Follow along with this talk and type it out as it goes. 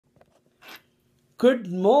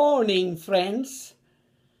Good morning, friends.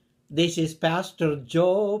 This is Pastor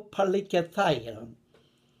Joe Palikathayan.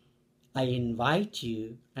 I invite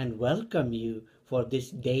you and welcome you for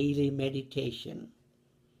this daily meditation.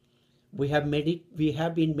 We have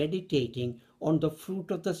been meditating on the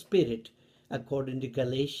fruit of the Spirit according to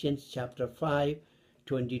Galatians chapter 5,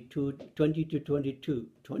 22 to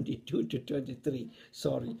 23.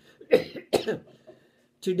 Sorry.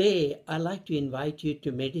 Today, I'd like to invite you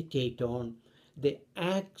to meditate on the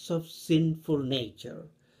acts of sinful nature,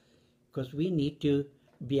 because we need to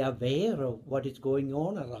be aware of what is going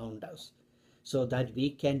on around us so that we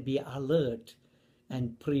can be alert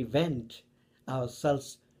and prevent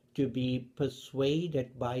ourselves to be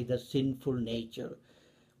persuaded by the sinful nature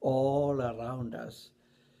all around us.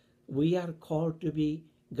 We are called to be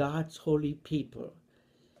God's holy people.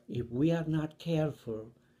 If we are not careful,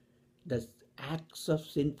 the acts of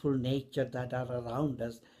sinful nature that are around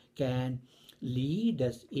us can lead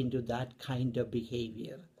us into that kind of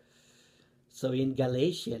behavior. So in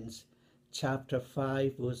Galatians chapter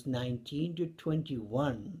 5 verse 19 to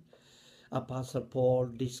 21, Apostle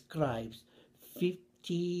Paul describes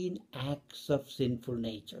 15 acts of sinful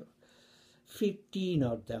nature. 15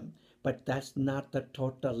 of them, but that's not the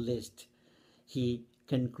total list. He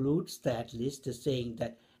concludes that list saying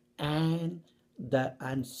that and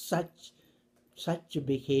such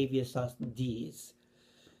behaviors as these.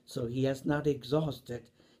 So he has not exhausted.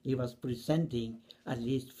 He was presenting at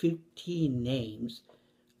least 15 names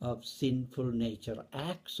of sinful nature,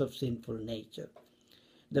 acts of sinful nature.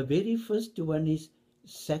 The very first one is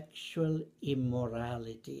sexual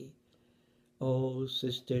immorality. Oh,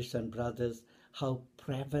 sisters and brothers, how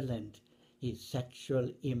prevalent is sexual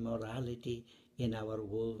immorality in our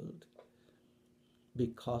world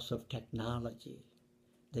because of technology,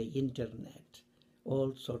 the internet,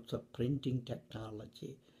 all sorts of printing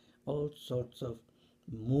technology, all sorts of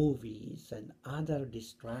movies and other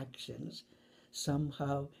distractions.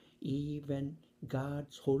 Somehow even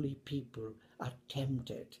God's holy people are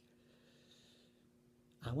tempted.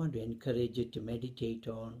 I want to encourage you to meditate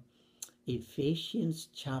on Ephesians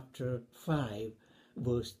chapter 5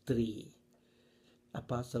 verse 3.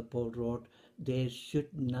 Apostle Paul wrote, there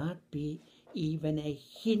should not be even a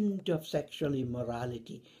hint of sexual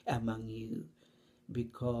immorality among you,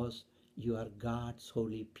 because you are God's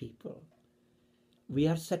holy people. We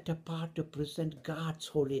are set apart to present God's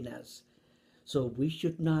holiness. So we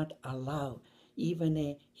should not allow even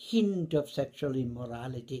a hint of sexual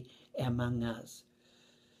immorality among us.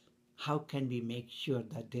 How can we make sure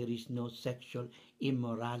that there is no sexual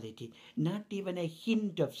immorality, not even a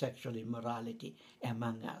hint of sexual immorality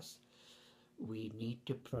among us? We need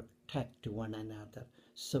to protect one another,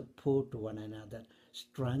 support one another,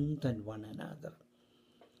 strengthen one another.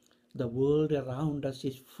 The world around us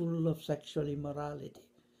is full of sexual immorality.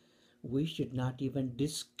 We should not even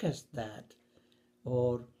discuss that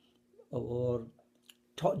or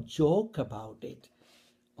joke about it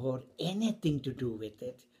or anything to do with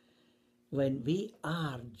it. When we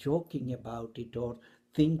are joking about it or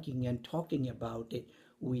thinking and talking about it,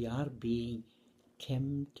 we are being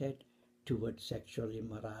tempted towards sexual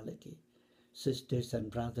immorality. Sisters and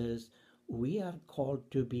brothers, we are called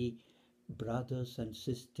to be brothers and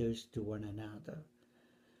sisters to one another.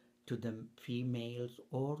 To the females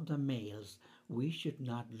or the males, we should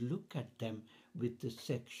not look at them with the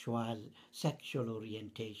sexual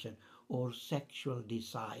orientation or sexual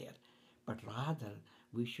desire, but rather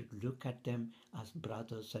we should look at them as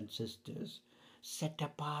brothers and sisters, set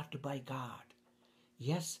apart by God.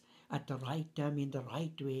 Yes, at the right time, in the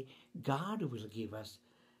right way, God will give us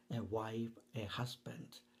a wife, a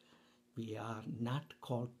husband. We are not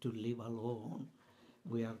called to live alone.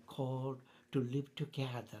 We are called to live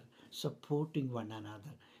together, supporting one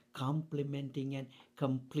another, complementing and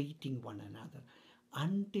completing one another,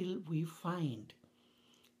 until we find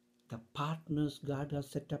the partners God has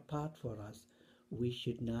set apart for us. We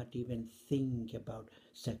should not even think about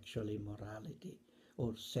sexual immorality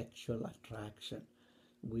or sexual attraction.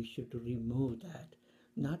 We should remove that.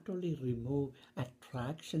 Not only remove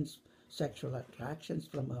attractions, sexual attractions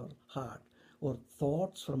from our heart or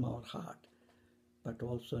thoughts from our heart, but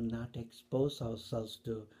also not expose ourselves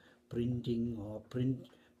to printing or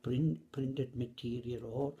printed material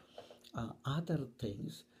or other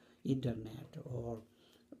things, internet or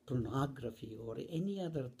pornography or any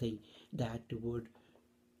other thing that would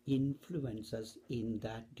influence us in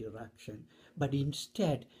that direction. But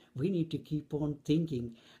instead, we need to keep on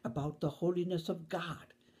thinking about the holiness of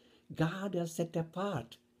God. God has set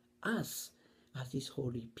apart us as his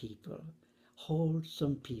holy people,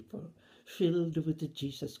 wholesome people, filled with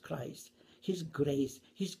Jesus Christ. His grace,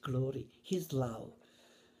 His glory, His love.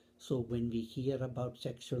 So when we hear about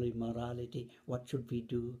sexual immorality, what should we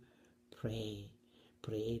do? Pray.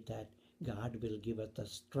 Pray that God will give us the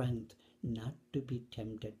strength not to be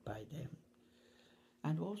tempted by them.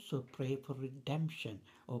 And also pray for redemption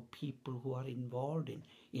of people who are involved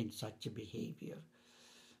in such behavior.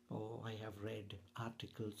 Oh, I have read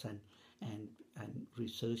articles and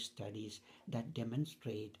research studies that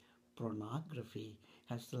demonstrate pornography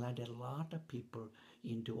has led a lot of people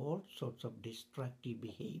into all sorts of destructive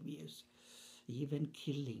behaviors, even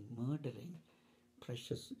killing, murdering.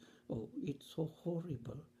 Precious, oh, it's so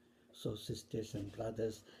horrible. So, sisters and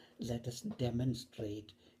brothers, let us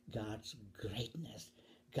demonstrate God's greatness,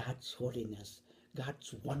 God's holiness,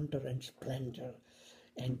 God's wonder and splendor,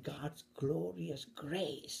 and God's glorious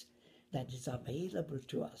grace that is available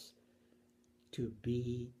to us to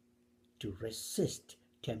resist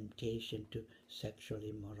temptation to sexual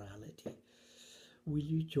immorality. Will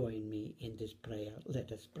you join me in this prayer?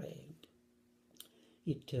 Let us pray.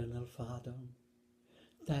 Eternal Father,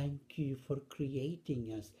 thank you for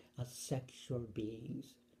creating us as sexual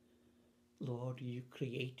beings. Lord, you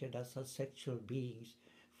created us as sexual beings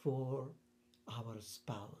for our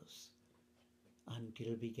spouse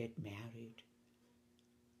until we get married.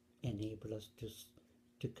 Enable us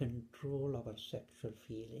to control our sexual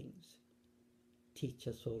feelings. Teach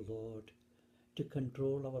us, O Lord, to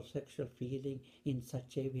control our sexual feeling in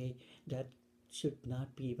such a way that should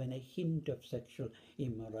not be even a hint of sexual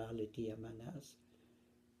immorality among us.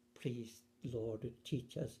 Please, Lord,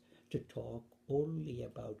 teach us to talk only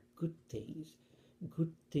about good things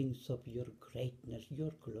of your greatness,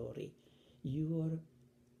 your glory, your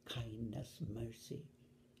kindness, mercy.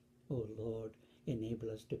 Oh Lord,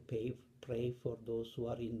 enable us to pray for those who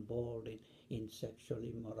are involved in sexual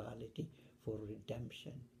immorality for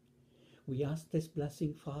redemption. We ask this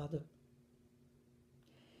blessing, Father,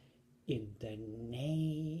 in the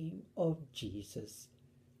name of Jesus.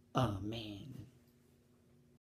 Amen.